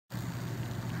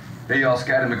Hey y'all,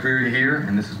 Scotty McCreery here,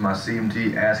 and this is my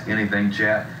CMT Ask Anything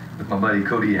chat with my buddy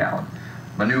Cody Allen.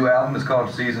 My new album is called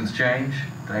Seasons Change.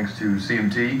 Thanks to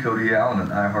CMT, Cody Allen,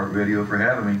 and iHeartRadio for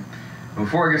having me. And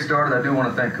before I get started, I do want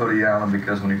to thank Cody Allen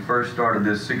because when he first started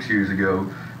this 6 years ago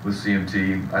with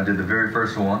CMT, I did the very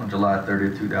first one, July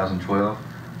 30th, 2012.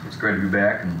 So it's great to be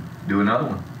back and do another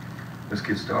one. Let's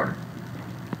get started.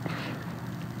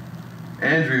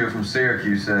 Andrea from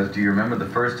Syracuse says, do you remember the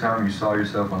first time you saw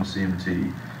yourself on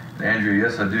CMT? And Andrea,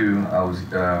 yes I do. I was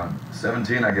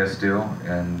 17 I guess still,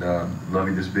 and Love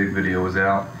You This Big video was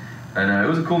out. And it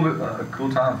was a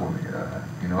cool time for me.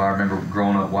 You know, I remember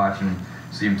growing up watching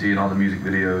CMT and all the music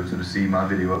videos, and to see my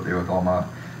video up there with all my,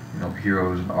 you know,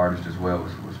 heroes and artists as well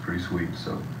was pretty sweet,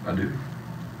 so I do.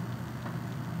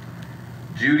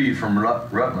 Judy from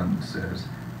Rutland says,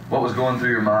 what was going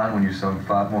through your mind when you sung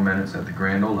 5 More Minutes at the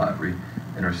Grand Ole Opry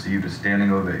and received a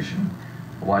standing ovation?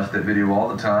 I watched that video all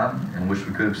the time and wish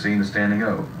we could have seen the standing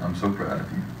O. I'm so proud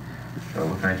of you.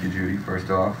 Well, thank you, Judy,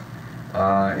 first off.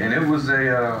 And it was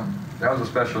that was a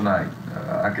special night.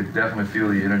 I could definitely feel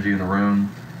the energy in the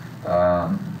room.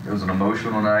 It was an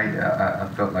emotional night. I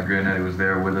felt like Granddaddy was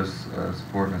there with us,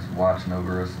 supporting us and watching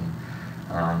over us,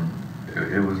 and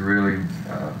it was really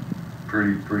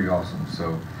pretty awesome.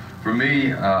 So for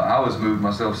me, I was moved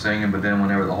myself singing, but then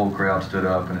whenever the whole crowd stood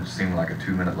up and it seemed like a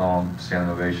 2-minute long standing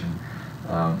ovation,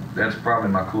 that's probably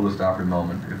my coolest Opry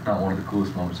moment, if not one of the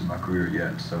coolest moments in my career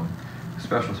yet. So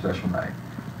special night.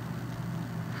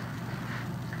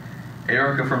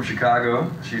 Erica from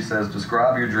Chicago, she says,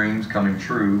 describe your dreams coming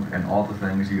true and all the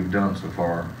things you've done so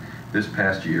far this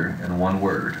past year in one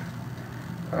word.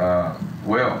 My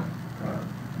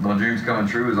dreams coming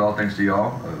true is all thanks to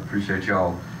y'all. I appreciate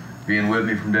y'all being with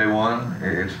me from day one.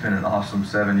 It's been an awesome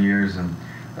 7 years, and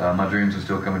my dreams are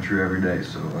still coming true every day,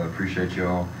 so I appreciate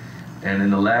y'all. And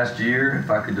in the last year, if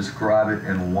I could describe it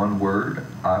in one word,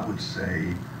 I would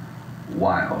say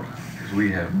wild.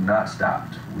 We have not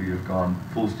stopped. We have gone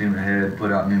full steam ahead,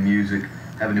 put out new music,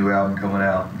 have a new album coming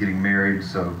out, getting married,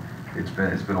 so it's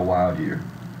been a wild year.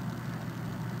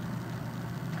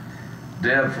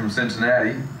 Deb from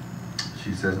Cincinnati,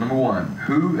 she says, number 1,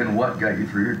 who and what got you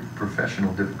through your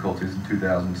professional difficulties in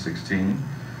 2016?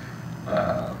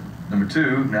 Number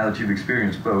 2, now that you've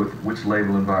experienced both, which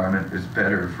label environment is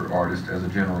better for artists as a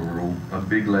general rule, a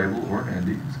big label or an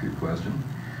indie? That's a good question.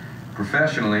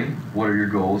 Professionally, what are your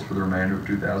goals for the remainder of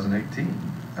 2018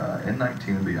 and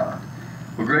 19 and beyond?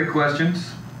 Well, great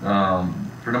questions.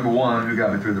 For number 1, who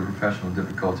got me through the professional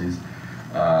difficulties?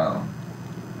 Well,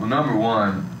 number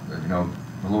 1, you know,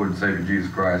 my Lord and Savior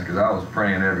Jesus Christ, because I was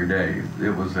praying every day. It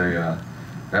was that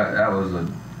was a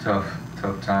tough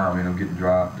time, you know, getting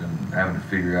dropped and having to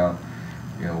figure out,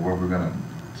 you know, where we're gonna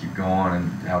keep going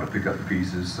and how to pick up the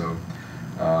pieces. So.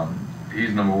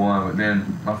 He's number 1, but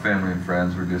then my family and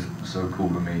friends were just so cool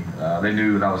to me. They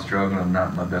knew that I was struggling and not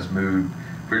in my best mood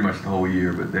pretty much the whole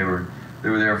year, but they were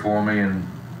there for me, and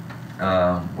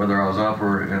whether I was up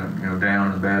or down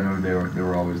in a bad mood, they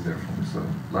were always there for me. So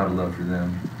a lot of love for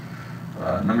them.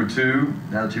 Number 2,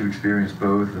 now that you've experienced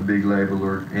both, a big label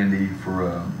or indie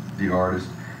for the artist,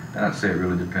 and I'd say it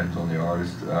really depends on the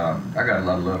artist. I got a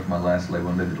lot of love for my last label,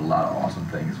 and they did a lot of awesome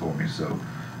things for me. So.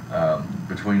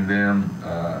 Between them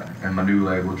and my new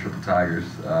label, Triple Tigers,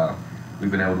 we've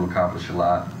been able to accomplish a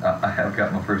lot. I have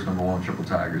got my first number 1, Triple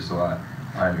Tigers, so I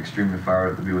am extremely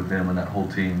fired up to be with them and that whole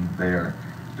team. They are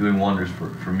doing wonders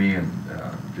for me and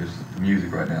just the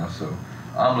music right now. So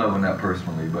I'm loving that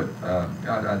personally, but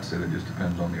I'd say that just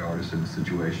depends on the artist and the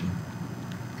situation.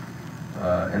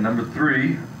 And number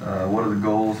 3, what are the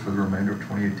goals for the remainder of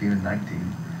 2018 and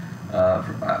 19?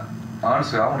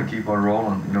 Honestly, I want to keep on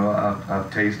rolling. You know,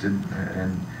 I've tasted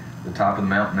and the top of the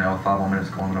mountain now with 5 More Minutes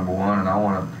going to number 1, and I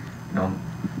want to, you know,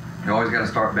 you always got to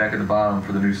start back at the bottom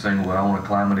for the new single, but I want to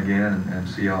climb it again and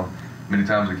see how many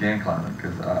times we can climb it,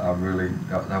 because I really,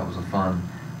 that was a fun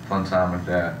time with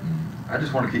that. And I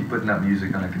just want to keep putting out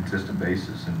music on a consistent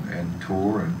basis and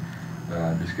tour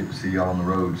and just get to see y'all on the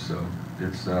road. So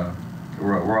it's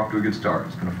we're off to a good start.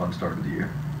 It's been a fun start to the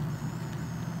year.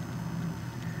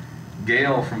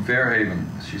 Gail from Fairhaven,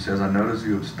 she says, I noticed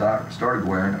you have started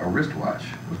wearing a wristwatch.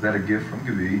 Was that a gift from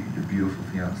Gavi, your beautiful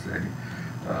fiancée?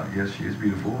 Yes, she is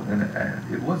beautiful, and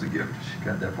it was a gift. She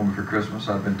got that for me for Christmas.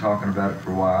 I've been talking about it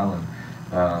for a while,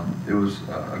 and it was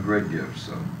a great gift,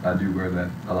 so I do wear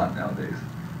that a lot nowadays.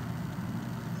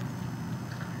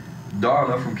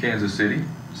 Darla from Kansas City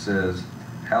says,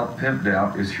 how pimped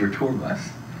out is your tour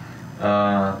bus?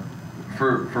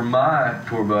 For my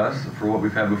tour bus, for what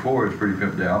we've had before, it's pretty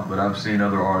pimped out, but I've seen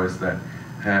other artists that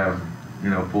have, you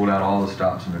know, pulled out all the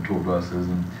stops in their tour buses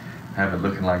and have it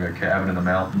looking like a cabin in the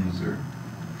mountains or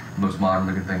most modern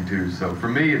looking thing too. So for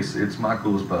me, it's my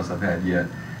coolest bus I've had yet.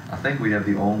 I think we have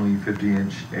the only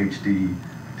 50-inch HD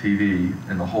TV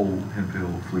in the whole Hemp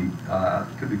Hill fleet.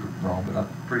 Could be wrong, but I'm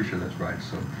pretty sure that's right.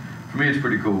 So for me, it's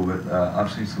pretty cool, but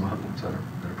I've seen some other ones that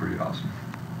are pretty awesome.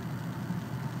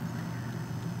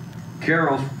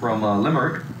 Carol from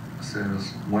Limerick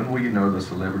says, when will you know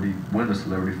when the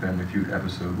Celebrity Family Feud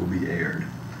episode will be aired?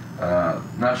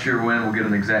 Not sure when. We'll get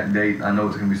an exact date. I know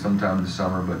it's going to be sometime this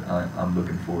summer, but I'm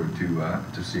looking forward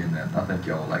to seeing that. I think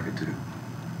y'all will like it too.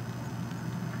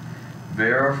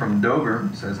 Vera from Dover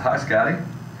says, hi Scotty.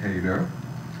 Hey Vera.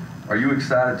 Are you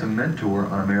excited to mentor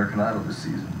on American Idol this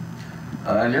season?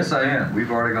 And yes, I am. We've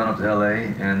already gone up to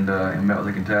LA and met with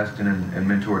a contestant and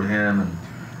mentored him, and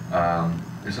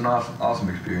it's an awesome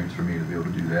experience for me to be able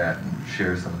to do that and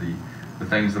share some of the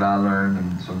things that I learned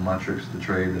and some of my tricks of the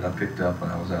trade that I picked up when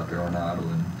I was out there on Idol,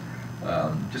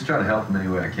 and just try to help them any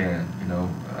way I can. You know,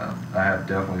 I have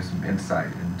definitely some insight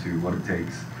into what it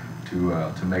takes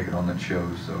to make it on that show,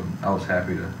 so I was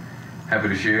happy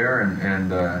to share,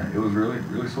 and it was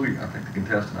really sweet. I think the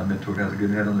contestant I mentored has a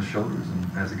good head on his shoulders and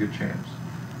has a good chance.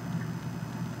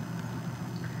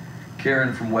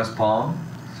 Karen from West Palm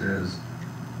says,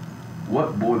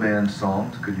 what boy band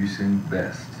songs could you sing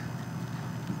best?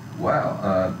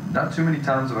 Wow, not too many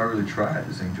times have I really tried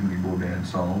to sing too many boy band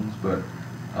songs, but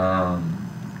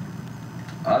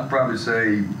I'd probably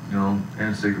say, you know,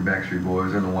 NSYNC or Backstreet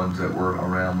Boys are the ones that were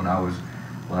around when I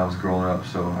was growing up,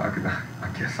 so I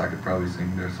guess I could probably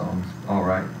sing their songs all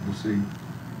right. We'll see.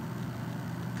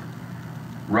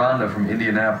 Rhonda from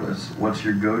Indianapolis, what's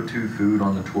your go-to food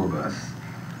on the tour bus?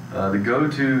 The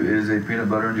go-to is a peanut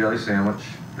butter and jelly sandwich.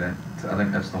 I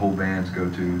think that's the whole band's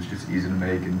go-to. It's just easy to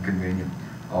make and convenient.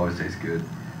 Always tastes good.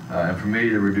 And for me,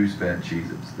 the reduced fat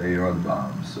Cheez-Its. They are the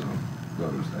bombs, so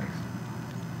love those things.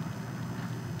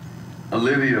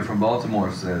 Olivia from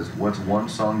Baltimore says, what's one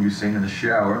song you sing in the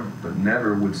shower but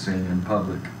never would sing in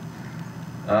public?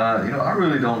 You know, I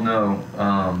really don't know.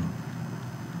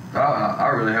 I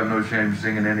really have no shame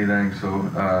singing anything, so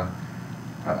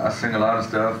I sing a lot of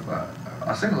stuff.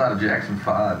 I sing a lot of Jackson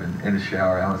 5 in the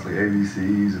shower, honestly,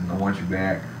 ABCs and I Want You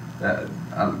Back.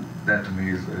 That to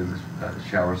me is a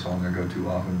shower song I go to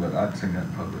often, but I'd sing that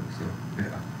in public, so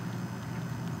yeah.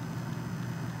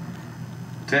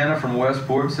 Tana from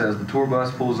Westport says, the tour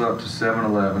bus pulls up to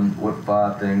 7-Eleven. What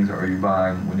 5 things are you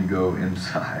buying when you go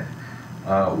inside?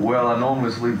 Well, I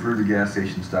normally sleep through the gas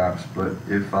station stops, but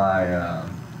if I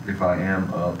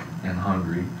am up and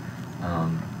hungry,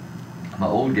 my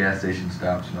old gas station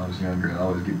stops when I was younger, I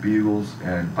always get Bugles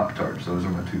and Pop-Tarts. Those are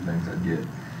my 2 things I'd get.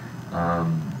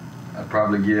 I'd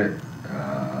probably get,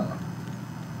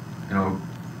 you know,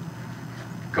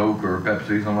 Coke or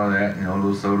Pepsi, something like that. You know, a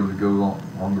little soda to go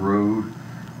on the road.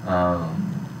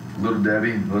 Little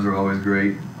Debbie, those are always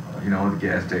great. You know, at the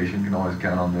gas station, you can always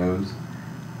count on those.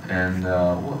 And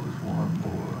what was one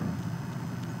more?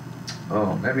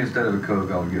 Oh, maybe instead of a Coke,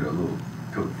 I would get a little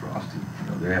Coke Frosty. You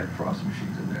know, they have Frosty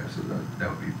machines in there, so that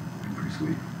would be pretty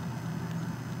sweet.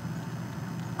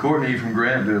 Courtney from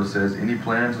Grantville says, any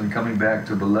plans on coming back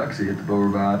to Biloxi at the Beau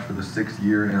Rivage for the 6th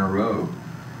year in a row?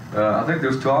 I think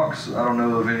there's talks. I don't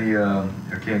know of any,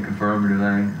 I can't confirm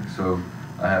anything, so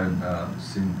I haven't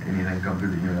seen anything come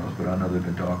through the emails, but I know they've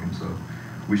been talking, so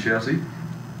we shall see.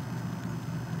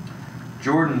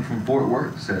 Jordan from Fort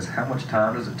Worth says, how much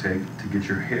time does it take to get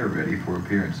your hair ready for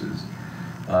appearances?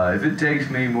 If it takes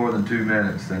me more than 2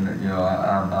 minutes, then, you know,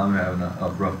 I'm having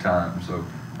a rough time, so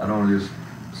I don't just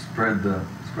spread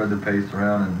the paste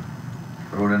around and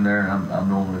throw it in there, and I'm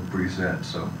normally pretty set,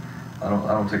 so I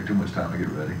don't take too much time to get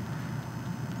ready.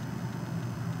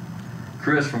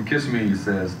 Chris from Kissimmee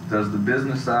says, does the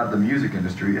business side of the music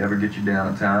industry ever get you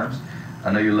down at times?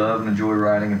 I know you love and enjoy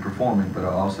writing and performing, but I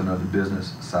also know the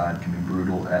business side can be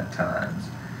brutal at times.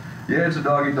 Yeah, it's a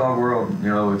dog-eat-dog world. You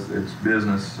know, it's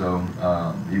business, so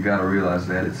you got to realize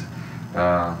that. It's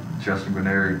Justin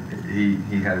Guarneri,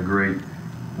 he had a great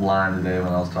line today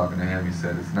when I was talking to him. He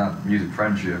said, it's not music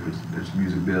friendship, it's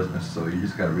music business, so you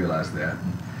just got to realize that.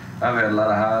 And I've had a lot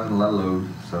of highs and a lot of lows,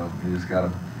 so you just got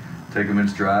to take them in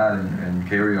stride and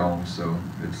carry on, so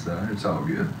it's all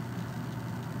good.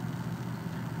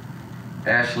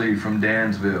 Ashley from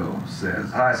Dansville says,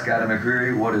 hi Scotty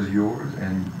McCreery, what is yours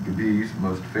and Gabi's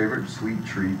most favorite sweet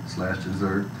treat /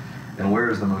 dessert, and where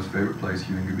is the most favorite place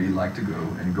you and Gabi like to go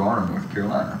in Garner, North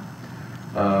Carolina?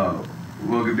 Well,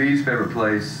 Gabi's favorite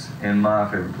place and my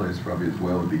favorite place probably as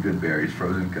well would be Goodberry's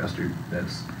frozen custard.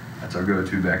 That's our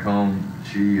go-to back home.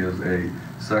 She is a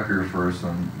sucker for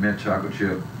some mint chocolate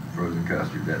chip frozen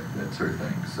custard. That's her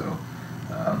thing. So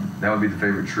that would be the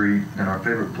favorite treat. And our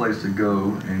favorite place to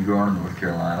go in Garner, North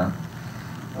Carolina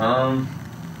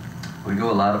We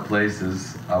go a lot of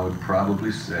places. I would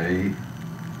probably say,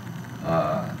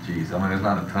 geez, I mean, there's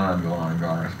not a ton going on in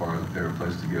Garner as far as a favorite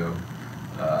place to go.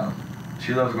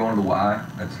 She loves going to the Y.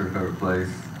 That's her favorite place.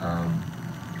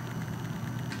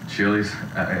 Chili's,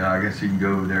 I guess you can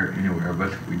go there anywhere,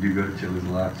 but we do go to Chili's a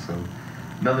lot, so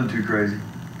nothing too crazy.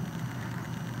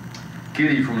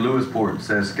 Kitty from Lewisport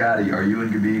says, Scotty, are you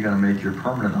and Gabi going to make your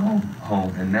permanent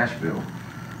home in Nashville?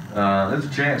 There's a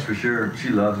chance for sure. She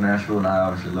loves Nashville, and I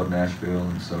obviously love Nashville,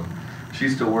 and so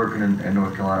she's still working in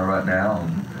North Carolina right now,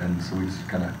 and so we just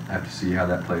kind of have to see how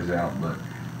that plays out. But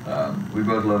we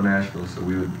both love Nashville, so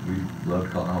we'd love to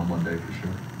call it home one day for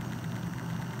sure.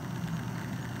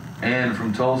 And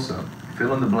from Tulsa,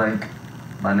 fill in the blank.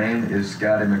 My name is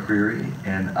Scotty McCreery,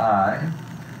 and I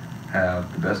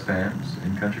have the best fans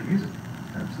in country music.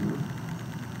 Absolutely.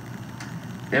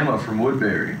 Emma from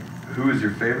Woodbury, who is your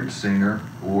favorite singer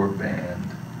or band?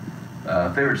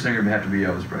 Favorite singer would have to be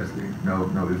Elvis Presley. No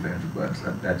ifs, ands, or buts.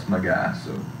 That's my guy,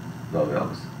 so love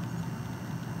Elvis.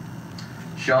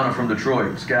 Shauna from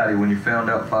Detroit, Scotty, when you found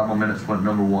out 5 More Minutes went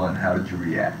 #1, how did you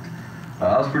react?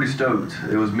 I was pretty stoked.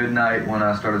 It was midnight when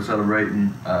I started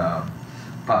celebrating,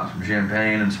 popped some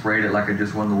champagne and sprayed it like I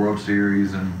just won the World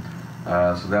Series, and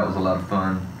so that was a lot of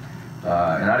fun.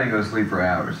 And I didn't go to sleep for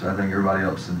hours. I think everybody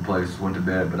else in the place went to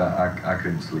bed, but I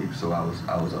couldn't sleep, so I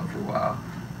was up for a while.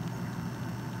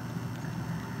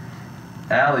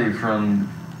 Allie from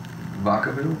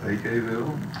Vacaville,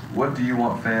 AKville, what do you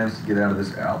want fans to get out of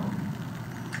this album?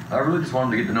 I really just want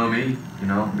them to get to know me. You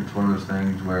know, it's one of those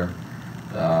things where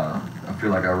I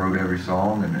feel like I wrote every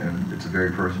song, and it's a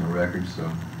very personal record, so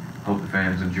hope the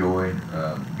fans enjoy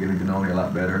getting to know me a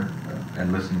lot better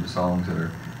and listening to songs that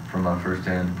are from my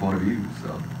first-hand point of view.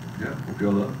 So, yeah, hope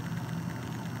y'all love.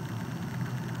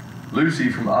 Lucy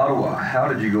from Ottawa, how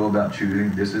did you go about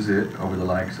choosing This Is It over the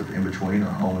likes of In Between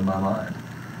or Home in My Mind?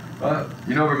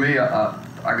 You know, for me,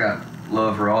 I got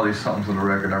love for all these songs on the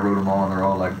record. I wrote them all, and they're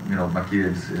all like, you know, my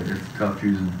kids. It's tough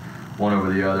choosing one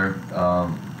over the other.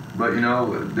 But, you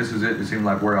know, This Is It seemed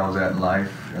like where I was at in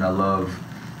life, and I love,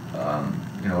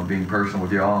 you know, being personal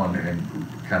with y'all and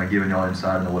kind of giving y'all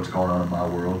insight into what's going on in my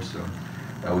world. So,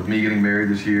 with me getting married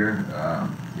this year,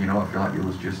 you know, I feel like it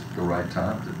was just the right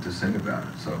time to sing about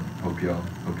it. So, hope y'all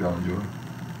enjoy.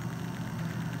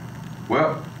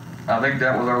 Well, I think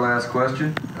that was our last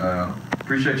question.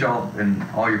 Appreciate y'all and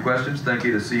all your questions. Thank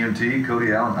you to CMT,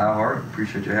 Cody Allen, iHeart.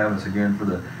 Appreciate you having us again for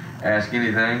the Ask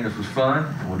Anything. This was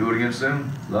fun. We'll do it again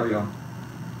soon. Love y'all.